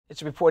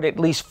It's reported at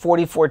least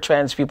 44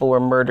 trans people were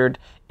murdered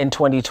in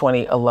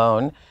 2020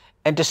 alone.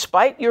 And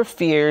despite your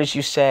fears,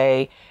 you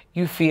say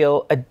you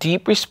feel a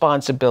deep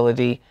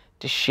responsibility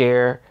to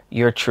share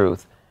your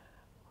truth.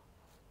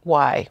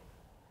 Why?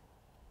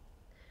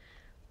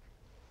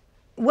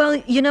 Well,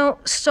 you know,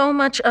 so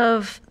much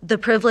of the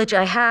privilege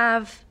I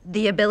have,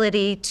 the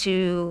ability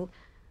to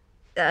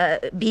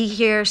be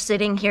here,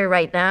 sitting here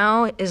right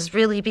now, is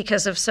really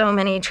because of so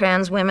many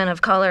trans women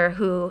of color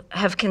who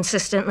have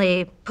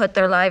consistently put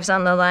their lives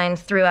on the line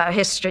throughout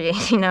history.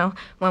 You know,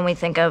 when we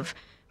think of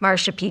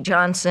Marsha P.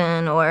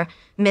 Johnson or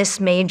Miss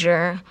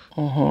Major.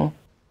 Mm-hmm.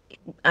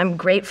 I'm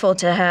grateful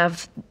to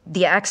have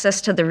the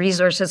access to the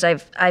resources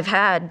I've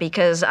had,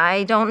 because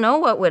I don't know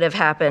what would have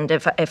happened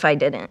if I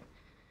didn't.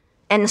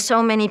 And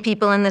so many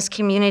people in this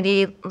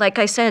community, like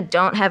I said,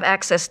 don't have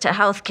access to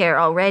health care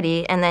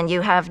already. And then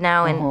you have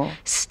now in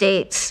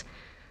states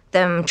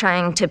them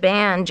trying to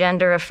ban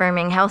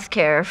gender-affirming health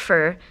care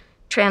for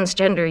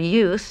transgender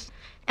youth.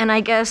 And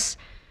I guess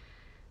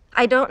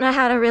I don't know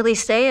how to really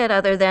say it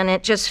other than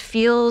it just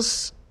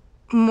feels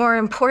more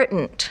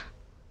important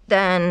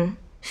than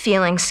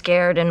feeling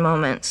scared in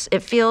moments.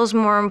 It feels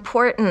more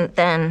important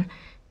than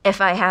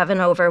if I have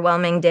an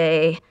overwhelming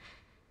day.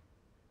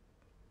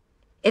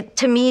 It,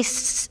 to me,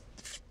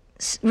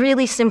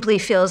 really simply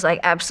feels like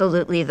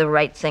absolutely the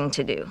right thing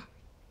to do.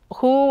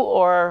 Who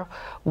or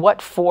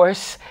what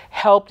force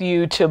helped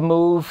you to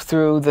move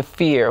through the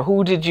fear?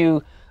 Who did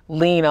you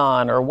lean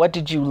on, or what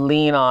did you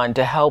lean on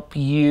to help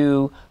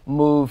you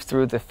move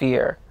through the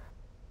fear?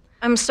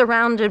 I'm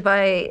surrounded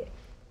by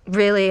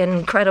really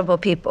incredible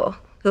people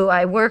who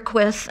I work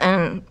with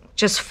and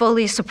just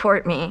fully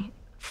support me.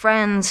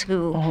 Friends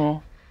who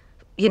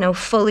you know,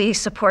 fully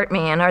support me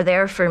and are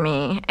there for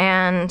me.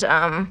 And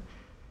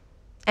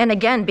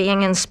again,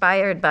 being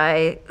inspired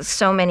by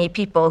so many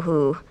people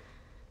who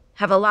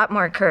have a lot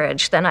more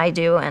courage than I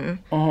do. And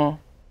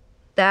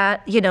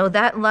that, you know,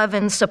 that love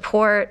and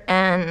support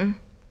and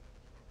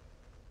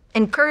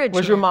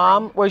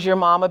encouragement. Was your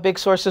mom a big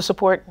source of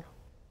support?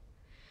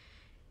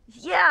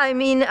 Yeah, I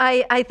mean,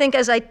 I think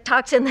as I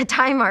talked in the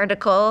Time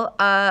article,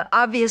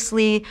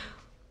 obviously,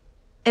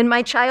 in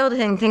my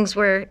childhood, things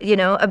were, you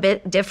know, a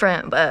bit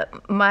different,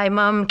 but my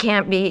mom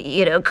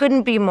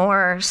couldn't be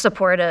more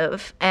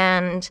supportive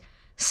and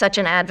such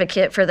an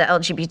advocate for the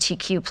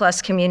LGBTQ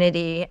plus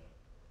community.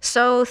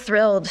 So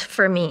thrilled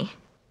for me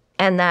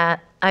and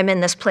that I'm in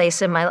this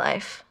place in my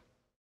life.